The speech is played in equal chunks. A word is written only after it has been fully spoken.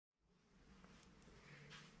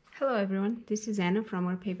Hello everyone, this is Anna from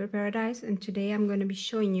our Paper Paradise, and today I'm going to be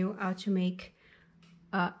showing you how to make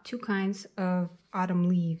two kinds of autumn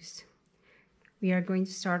leaves. We are going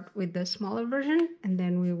to start with the smaller version and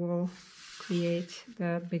then we will create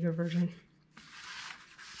the bigger version.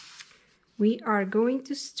 We are going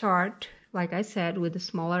to start, like I said, with the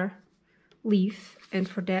smaller leaf, and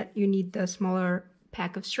for that you need the smaller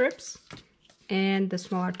pack of strips and the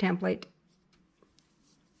smaller template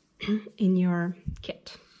in your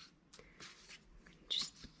kit.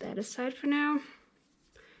 That aside for now.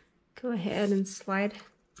 Go ahead and slide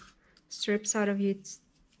strips out of its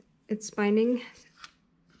binding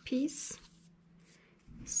piece.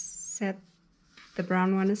 Set the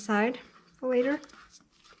brown one aside for later.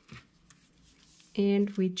 And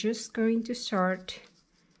we're just going to start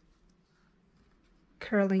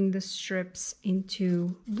curling the strips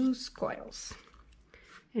into loose coils.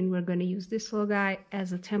 And we're going to use this little guy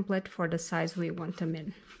as a template for the size we want them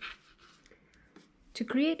in. To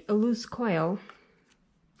create a loose coil,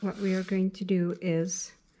 what we are going to do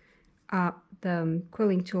is, the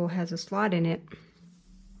quilling tool has a slot in it.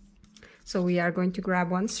 So we are going to grab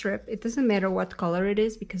one strip. It doesn't matter what color it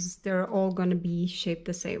is because they're all going to be shaped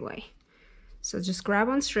the same way. So just grab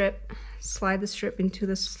one strip, slide the strip into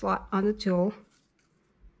the slot on the tool,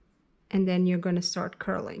 and then you're going to start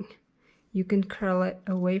curling. You can curl it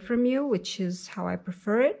away from you, which is how I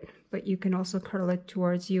prefer it, but you can also curl it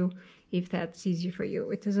towards you if that's easy for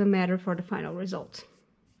you. It doesn't matter for the final result.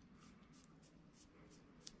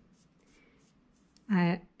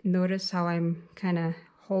 Notice how I'm kind of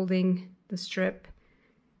holding the strip.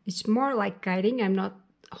 It's more like guiding. I'm not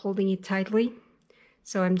holding it tightly.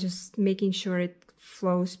 So I'm just making sure it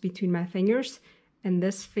flows between my fingers, and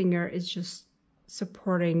this finger is just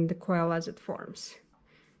supporting the coil as it forms.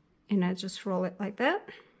 And I just roll it like that.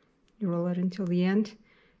 You roll it until the end.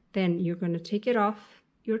 Then you're going to take it off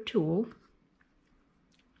your tool,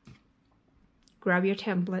 grab your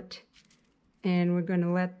template, and we're going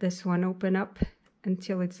to let this one open up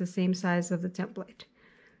until it's the same size of the template.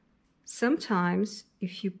 Sometimes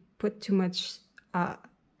if you put too much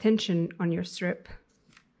tension on your strip,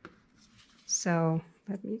 so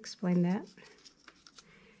let me explain that.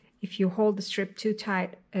 If you hold the strip too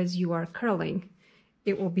tight as you are curling,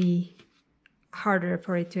 it will be harder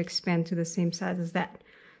for it to expand to the same size as that.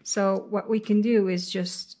 So what we can do is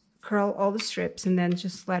just curl all the strips and then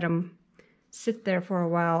just let them sit there for a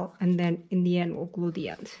while, and then in the end we'll glue the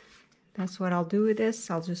end. That's what I'll do with this.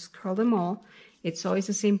 I'll just curl them all. It's always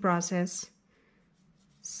the same process.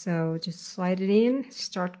 So just slide it in,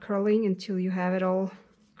 start curling until you have it all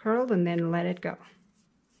curled, and then let it go.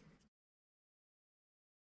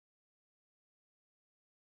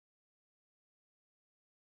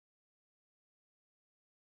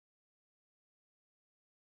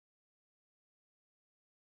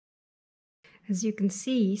 As you can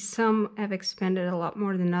see, some have expanded a lot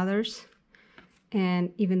more than others,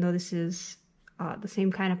 and even though this is the same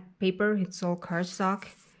kind of paper, it's all cardstock,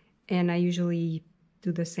 and I usually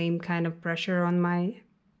do the same kind of pressure on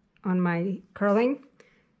my curling.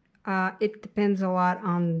 It depends a lot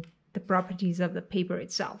on the properties of the paper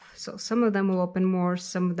itself. So some of them will open more,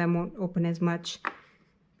 some of them won't open as much,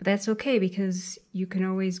 but that's okay because you can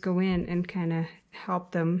always go in and kind of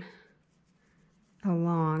help them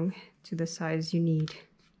along to the size you need.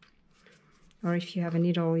 Or if you have a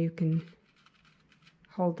needle, you can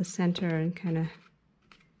hold the center and kind of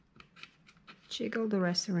jiggle the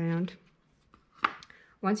rest around.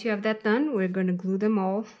 Once you have that done, we're going to glue them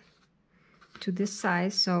all to this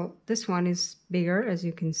size. So this one is bigger, as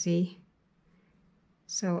you can see.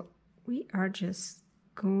 So we are just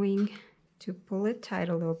going to pull it tight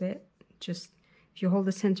a little bit. Just if you hold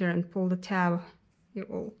the center and pull the tab, it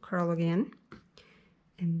will curl again.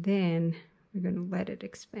 And then we're going to let it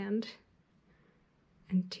expand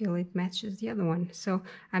until it matches the other one. So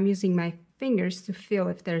I'm using my fingers to feel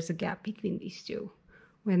if there's a gap between these two.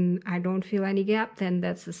 When I don't feel any gap, then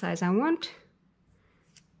that's the size I want.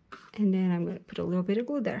 And then I'm going to put a little bit of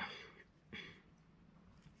glue there.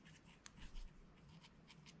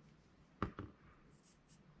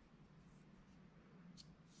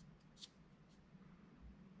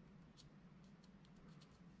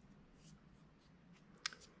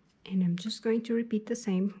 And I'm just going to repeat the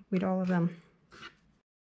same with all of them.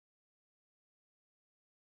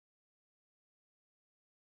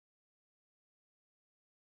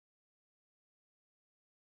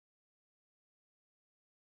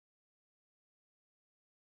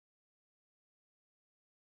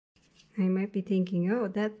 I might be thinking, oh,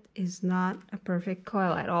 that is not a perfect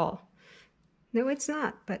coil at all. No, it's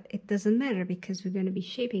not, but it doesn't matter because we're going to be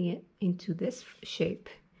shaping it into this shape.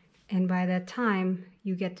 And by that time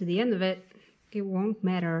you get to the end of it, it won't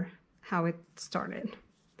matter how it started.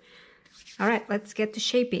 All right, let's get to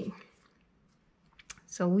shaping.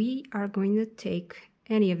 So we are going to take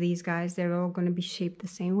any of these guys. They're all going to be shaped the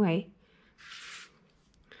same way.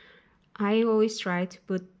 I always try to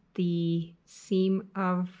put the seam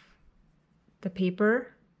of the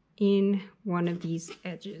paper in one of these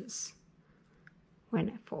edges when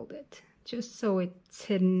I fold it, just so it's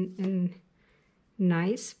hidden and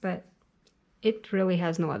nice, but it really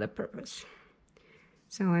has no other purpose.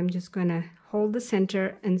 So I'm just gonna hold the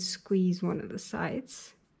center and squeeze one of the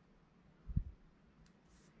sides.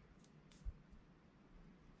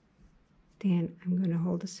 Then I'm gonna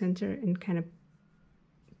hold the center and kind of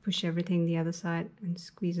push everything the other side and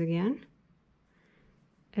squeeze again.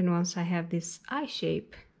 And once I have this eye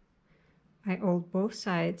shape, I hold both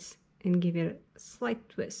sides and give it a slight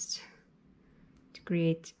twist to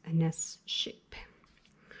create an S shape.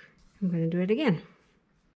 I'm going to do it again.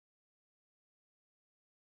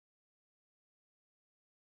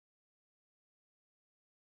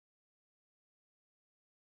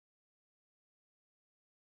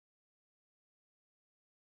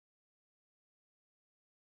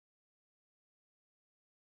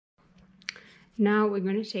 Now we're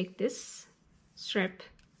going to take this strip,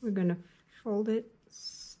 we're going to fold it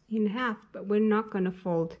in half, but we're not going to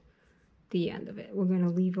fold the end of it. We're going to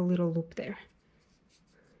leave a little loop there.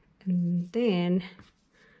 And then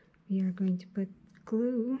we are going to put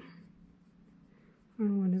glue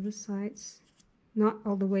on one of the sides, not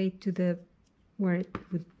all the way to the where it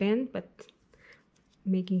would bend, but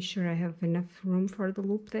making sure I have enough room for the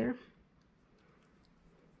loop there.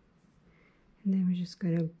 And then we're just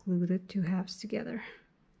going to glue the two halves together.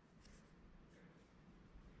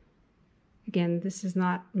 Again, this is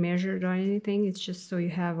not measured or anything, it's just so you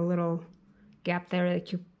have a little gap there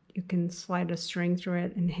that you can slide a string through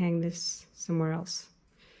it and hang this somewhere else.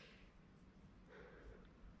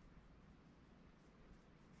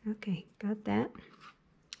 Okay, got that.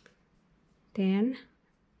 Then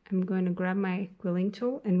I'm going to grab my quilling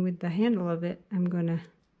tool, and with the handle of it, I'm going to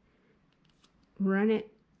run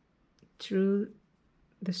it through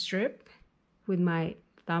the strip with my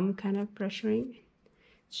thumb kind of pressuring.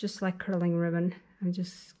 It's just like curling ribbon. I'm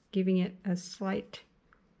just giving it a slight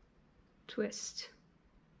twist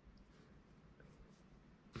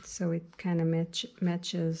so it kind of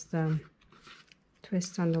matches the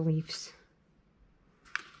twist on the leaves.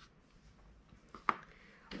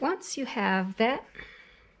 Once you have that,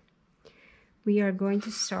 we are going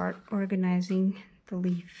to start organizing the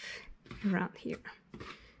leaf around here.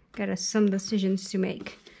 Got some decisions to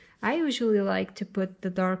make. I usually like to put the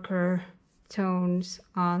darker tones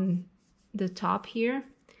on the top here,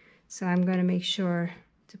 so I'm going to make sure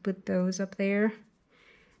to put those up there.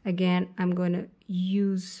 Again, I'm going to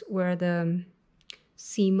use where the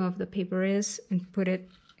seam of the paper is and put it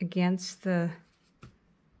against the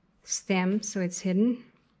stem so it's hidden.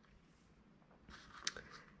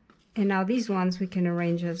 And now these ones we can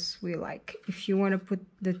arrange as we like. If you want to put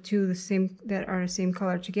the two that are the same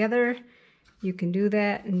color together, you can do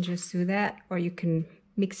that and just do that, or you can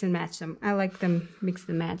mix and match them. I like them mix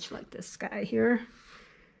and match, like this guy here.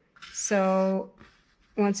 So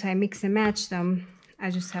once I mix and match them, I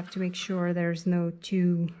just have to make sure there's no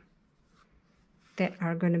two that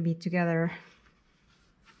are going to be together.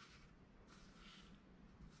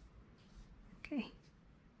 Okay.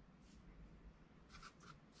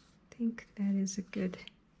 I think that is a good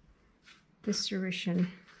distribution.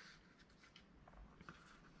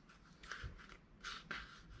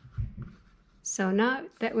 So now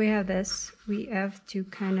that we have this, we have to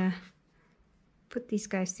kind of put these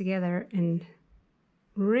guys together and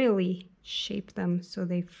really shape them so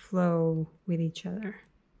they flow with each other.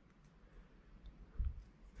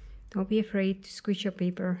 Don't be afraid to squish your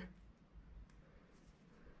paper.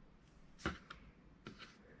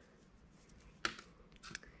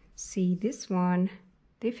 See, this one,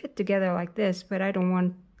 they fit together like this, but I don't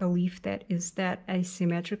want a leaf that is that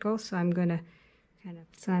asymmetrical, so I'm gonna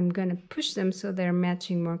push them so they're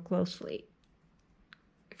matching more closely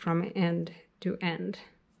from end to end.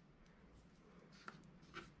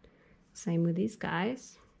 Same with these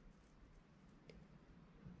guys.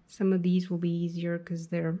 Some of these will be easier because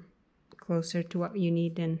they're closer to what you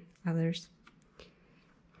need than others.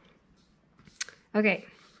 Okay,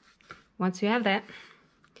 once you have that,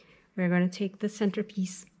 we're going to take the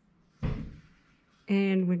centerpiece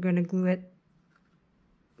and we're going to glue it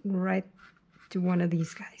right to one of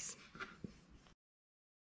these guys.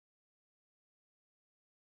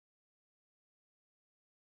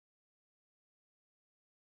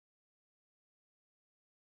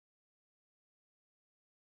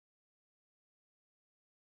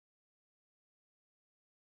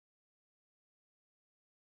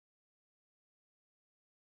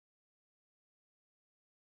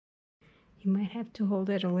 You might have to hold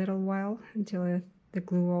it a little while until the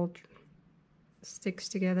glue all sticks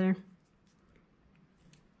together.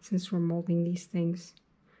 Since we're molding these things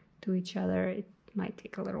to each other, it might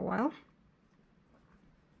take a little while.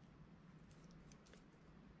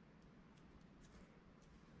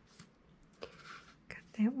 Got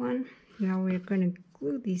that one. Now we're going to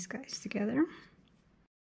glue these guys together.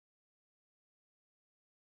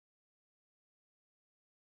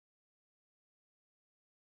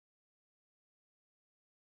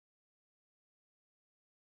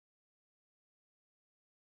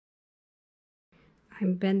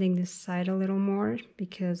 I'm bending this side a little more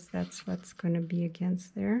because that's what's going to be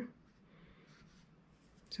against there.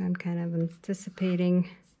 So I'm kind of anticipating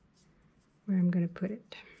where I'm going to put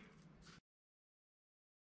it.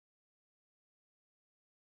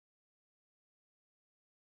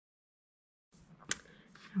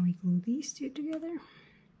 Now we glue these two together.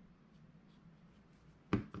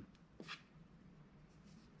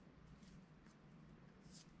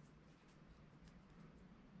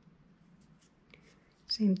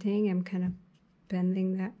 Same thing, I'm kind of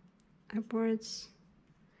bending that upwards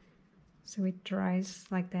so it dries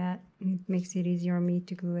like that, and it makes it easier on me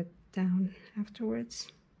to glue it down afterwards.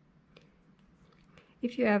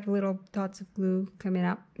 If you have little dots of glue coming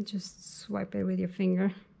up, just swipe it with your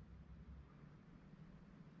finger.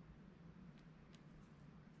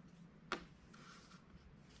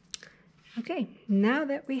 Okay, now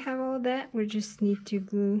that we have all of that, we just need to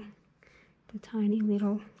glue the tiny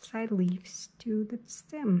little side leaves to the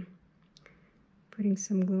stem. Putting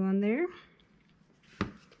some glue on there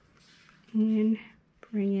and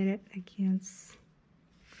bringing it against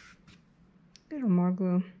a little more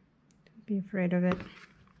glue. Don't be afraid of it.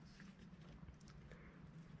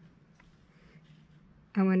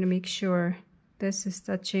 I want to make sure this is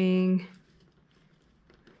touching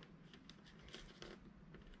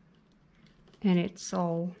and it's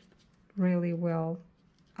all really well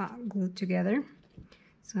glued together.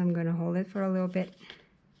 So I'm going to hold it for a little bit.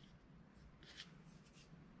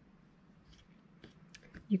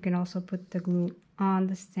 You can also put the glue on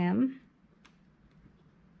the stem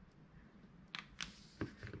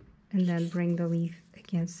and then bring the leaf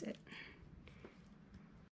against it.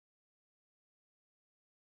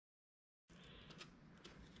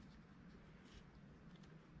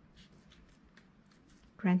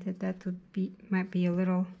 Granted, that might be a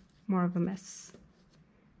little more of a mess,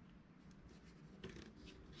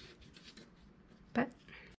 but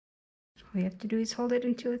all you have to do is hold it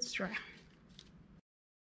until it's dry.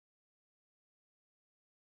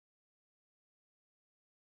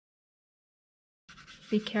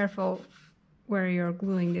 Be careful where you're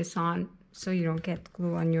gluing this on so you don't get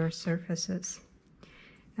glue on your surfaces.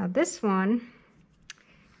 Now this one,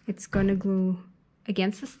 it's going to glue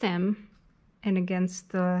against the stem and against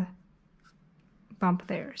the bump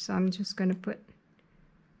there. So I'm just going to put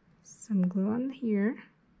some glue on here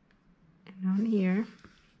and on here.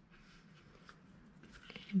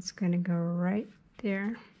 It's going to go right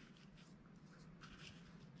there.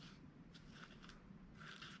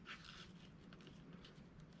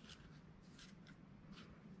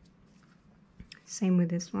 Same with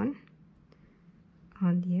this one,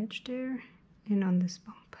 on the edge there and on this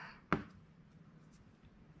bump.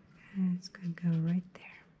 And it's going to go right there.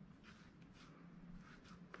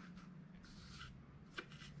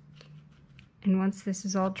 And once this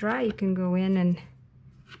is all dry, you can go in and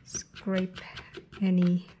scrape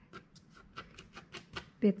any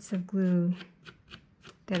bits of glue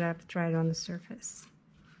that I've dried on the surface.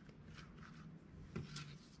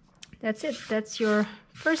 That's it. That's your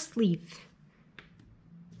first leaf.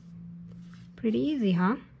 Pretty easy,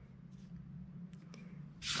 huh?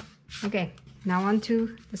 Okay, now on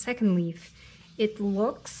to the second leaf. It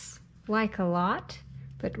looks like a lot,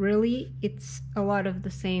 but really it's a lot of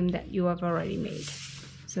the same that you have already made.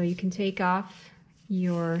 So you can take off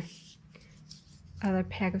your other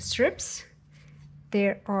pack of strips.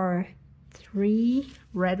 There are 3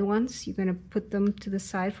 red ones. You're gonna put them to the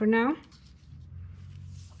side for now.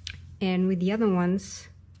 And with the other ones,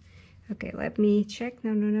 okay, let me check.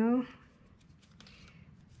 No.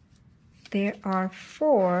 There are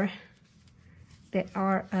 4 that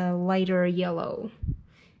are a lighter yellow.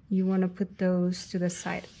 You want to put those to the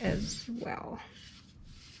side as well.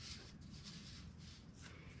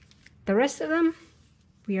 The rest of them,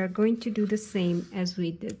 we are going to do the same as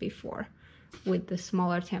we did before with the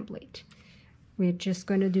smaller template. We're just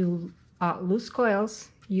going to do loose coils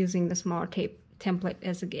using the smaller template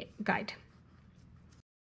as a guide.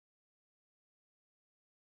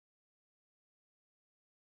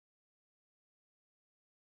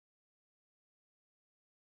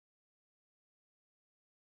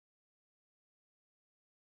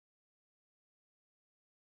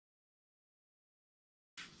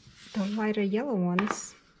 the lighter yellow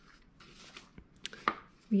ones,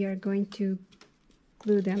 we are going to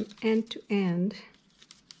glue them end to end.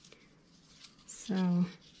 So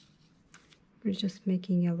we're just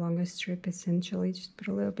making a longer strip essentially. Just put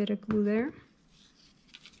a little bit of glue there.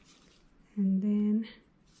 And then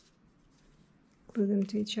glue them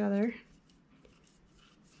to each other.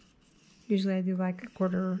 Usually I do like a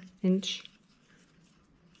 1/4 inch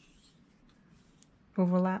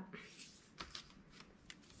overlap.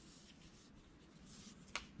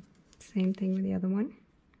 Same thing with the other one.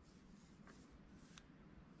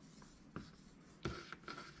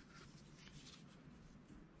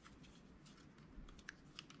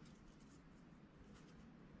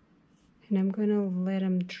 And I'm going to let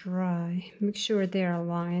them dry. Make sure they're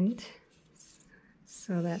aligned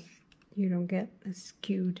so that you don't get a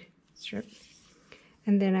skewed strip.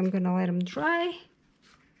 And then I'm going to let them dry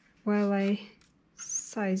while I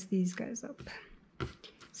size these guys up.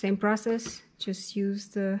 Same process, just use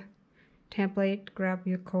the template, grab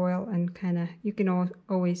your coil, and kind of, you can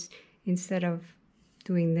always, instead of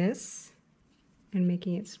doing this and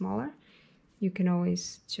making it smaller, you can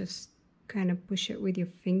always just kind of push it with your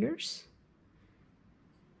fingers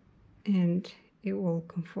and it will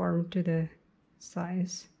conform to the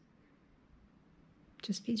size.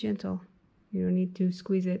 Just be gentle. You don't need to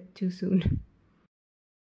squeeze it too soon.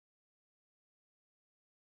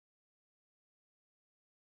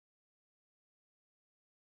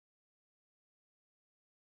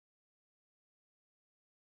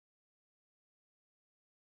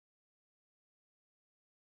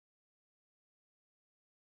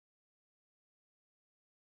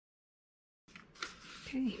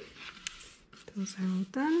 Okay, those are all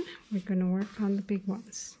done. We're gonna work on the big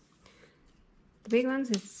ones. The big ones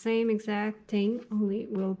is the same exact thing, only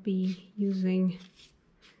we'll be using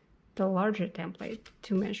the larger template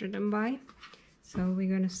to measure them by. So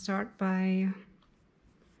we're gonna start by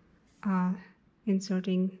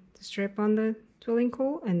inserting the strip on the twilling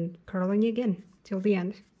coil and curling again till the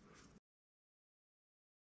end.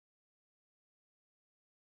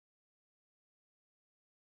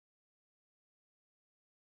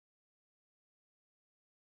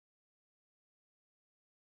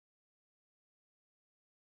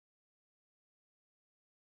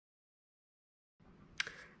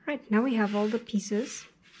 Right, now we have all the pieces.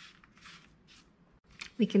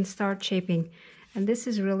 We can start shaping, and this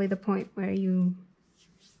is really the point where you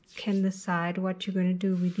can decide what you're going to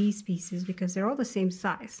do with these pieces, because they're all the same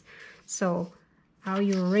size. So how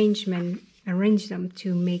you arrange them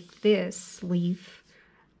to make this leaf,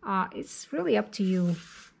 it's really up to you.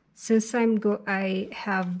 Since I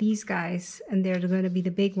have these guys and they're going to be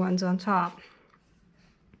the big ones on top,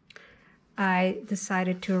 I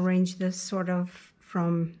decided to arrange this sort of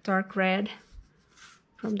from dark red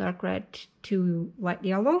to light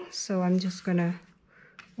yellow. So I'm just gonna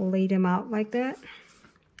lay them out like that.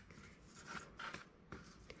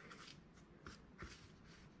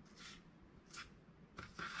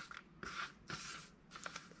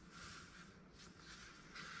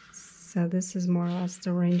 So this is more or less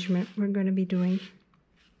the arrangement we're going to be doing.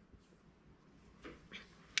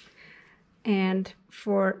 And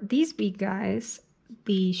for these big guys,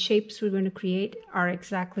 the shapes we're going to create are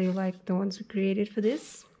exactly like the ones we created for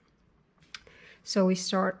this. So we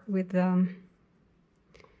start with and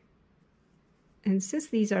since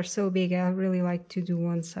these are so big, I really like to do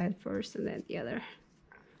one side first and then the other,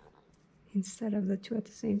 instead of the two at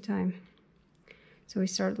the same time. So we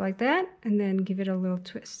start like that and then give it a little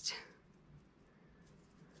twist.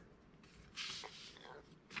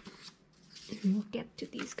 And we'll get to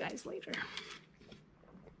these guys later.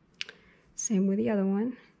 Same with the other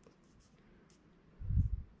one.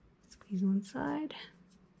 Squeeze one side,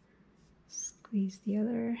 squeeze the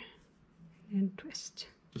other, and twist.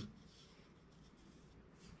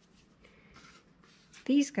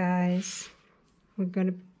 These guys are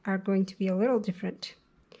going to be a little different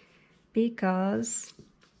because,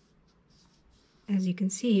 as you can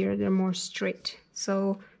see here, they're more straight.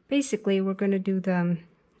 So basically we're going to do the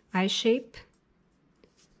eye shape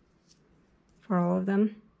for all of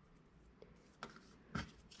them.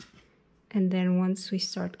 And then once we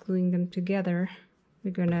start gluing them together,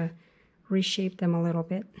 we're going to reshape them a little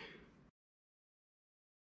bit.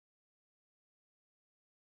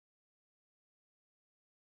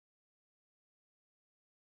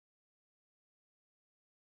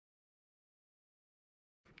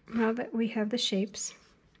 Now that we have the shapes,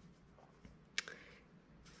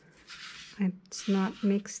 let's not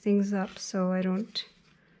mix things up so I don't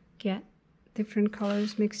get different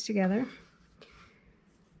colors mixed together.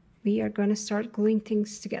 We are going to start gluing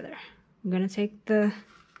things together. I'm going to take the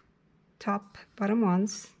bottom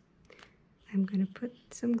ones, I'm gonna put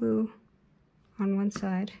some glue on one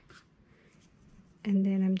side, and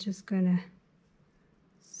then I'm just gonna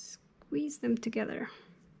squeeze them together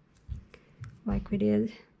like we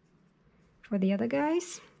did for the other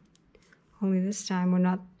guys. Only this time we're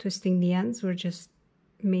not twisting the ends, we're just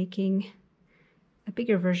making a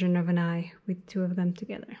bigger version of an eye with two of them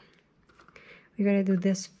together. We're gonna do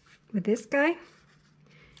this with this guy.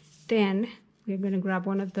 Then we're gonna grab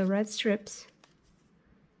one of the red strips.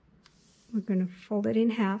 We're gonna fold it in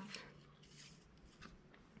half.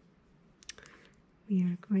 We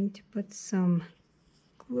are going to put some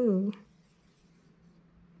glue.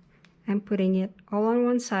 I'm putting it all on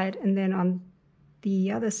one side, and then on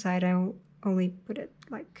the other side I'll only put it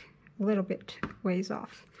like a little bit ways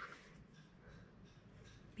off,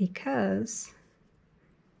 because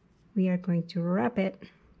we are going to wrap it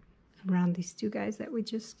around these two guys that we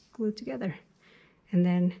just glued together, and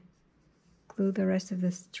then glue the rest of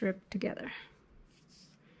the strip together.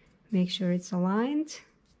 Make sure it's aligned.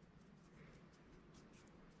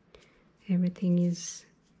 Everything is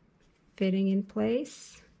fitting in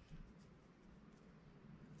place.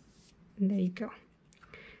 And there you go.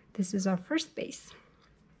 This is our first base.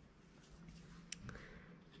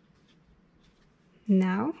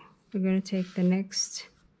 Now we're going to take the next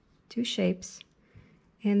two shapes,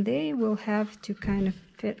 and they will have to kind of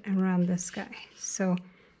fit around this guy. So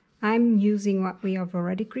I'm using what we have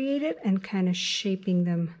already created and kind of shaping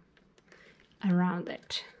them around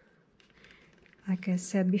it. Like I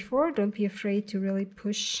said before, don't be afraid to really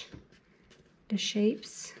push the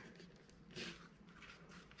shapes.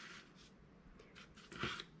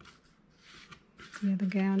 The other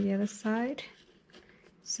guy on the other side,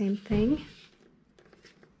 same thing.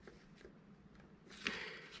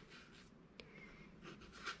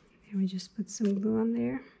 And we just put some glue on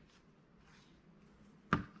there.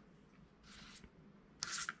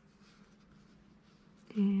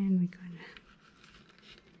 And we're gonna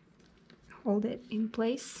hold it in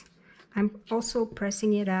place. I'm also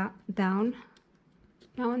pressing it out down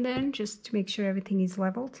now and then, just to make sure everything is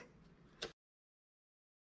leveled.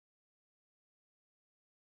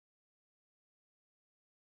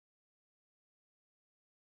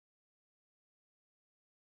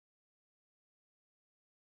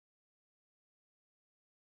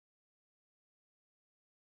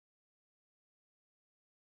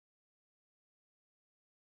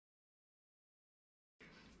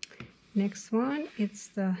 Next one, it's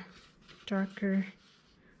the darker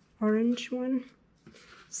orange one.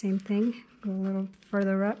 Same thing, go a little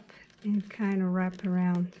further up and kind of wrap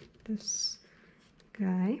around this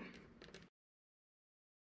guy.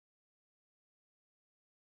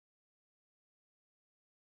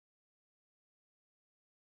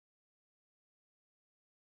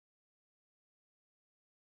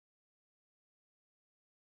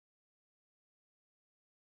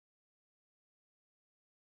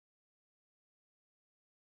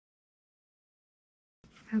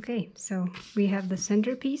 Okay, so we have the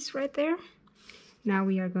centerpiece right there. Now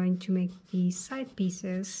we are going to make the side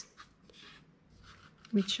pieces,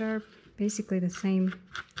 which are basically the same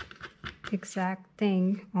exact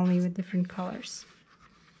thing, only with different colors.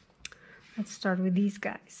 Let's start with these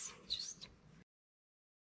guys.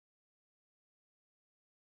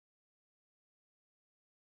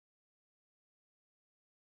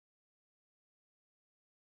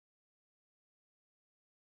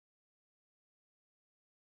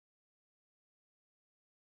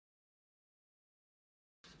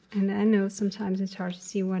 And I know sometimes it's hard to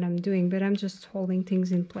see what I'm doing, but I'm just holding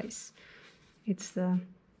things in place. It's the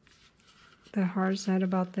hard side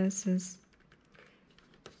about this is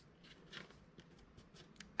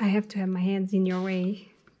I have to have my hands in your way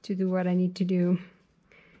to do what I need to do.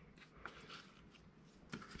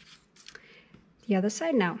 The other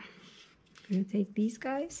side now. I'm going to take these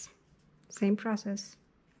guys, same process.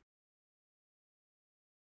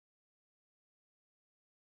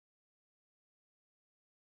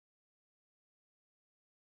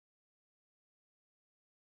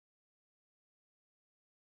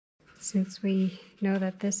 Since we know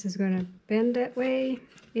that this is going to bend that way,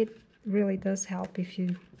 it really does help if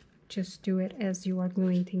you just do it as you are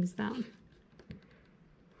gluing things down.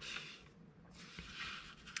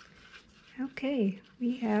 Okay,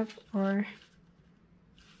 we have our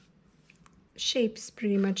shapes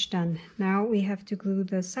pretty much done. Now we have to glue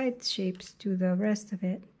the side shapes to the rest of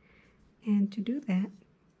it. And to do that,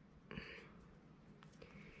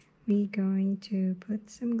 we're going to put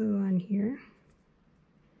some glue on here.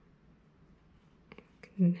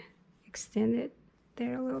 Can extend it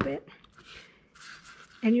there a little bit,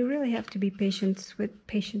 and you really have to be patient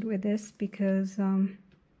with this, because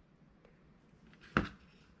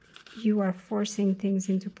you are forcing things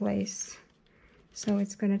into place. So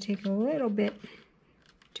it's going to take a little bit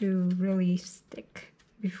to really stick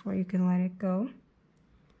before you can let it go.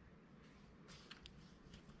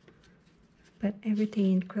 But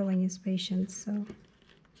everything in quilling is patience, so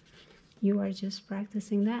you are just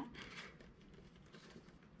practicing that.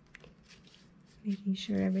 Making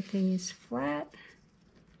sure everything is flat.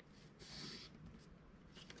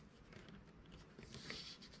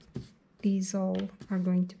 These all are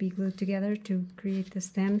going to be glued together to create the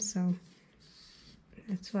stem, so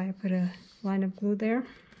that's why I put a line of glue there.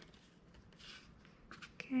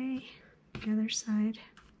 Okay, the other side.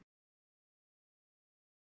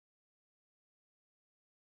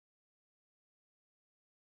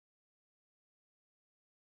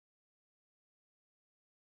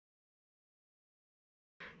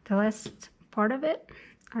 The last part of it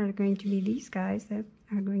are going to be these guys that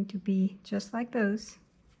are going to be just like those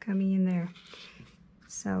coming in there.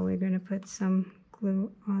 So we're going to put some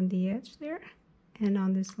glue on the edge there and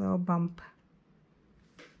on this little bump,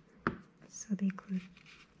 so they glue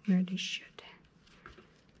where they should.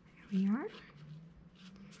 There we are.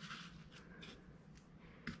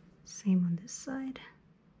 Same on this side.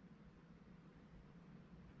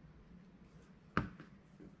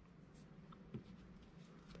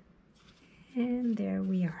 And there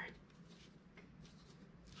we are.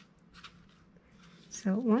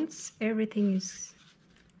 So once everything is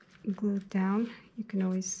glued down, you can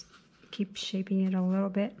always keep shaping it a little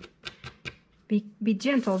bit. Be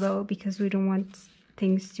gentle though, because we don't want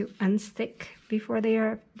things to unstick before they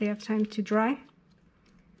have time to dry.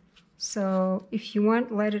 So if you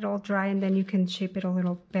want, let it all dry and then you can shape it a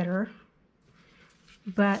little better.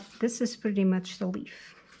 But this is pretty much the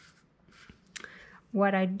leaf.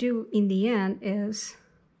 What I do in the end is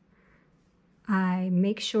I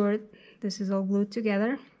make sure this is all glued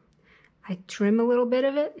together. I trim a little bit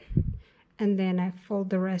of it and then I fold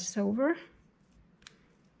the rest over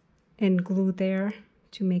and glue there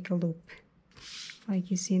to make a loop like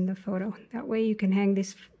you see in the photo. That way you can hang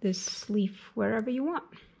this leaf wherever you want.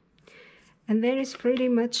 And that is pretty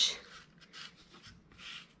much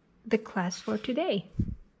the class for today.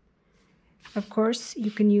 Of course,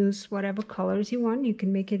 you can use whatever colors you want. You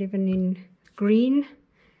can make it even in green,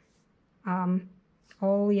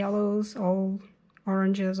 all yellows, all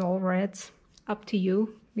oranges, all reds, up to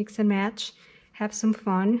you. Mix and match, have some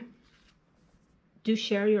fun. Do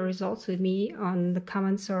share your results with me on the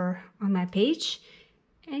comments or on my page.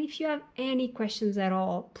 And if you have any questions at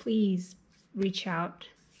all, please reach out,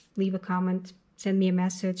 leave a comment, send me a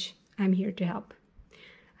message. I'm here to help.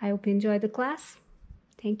 I hope you enjoyed the class.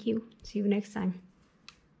 Thank you. See you next time.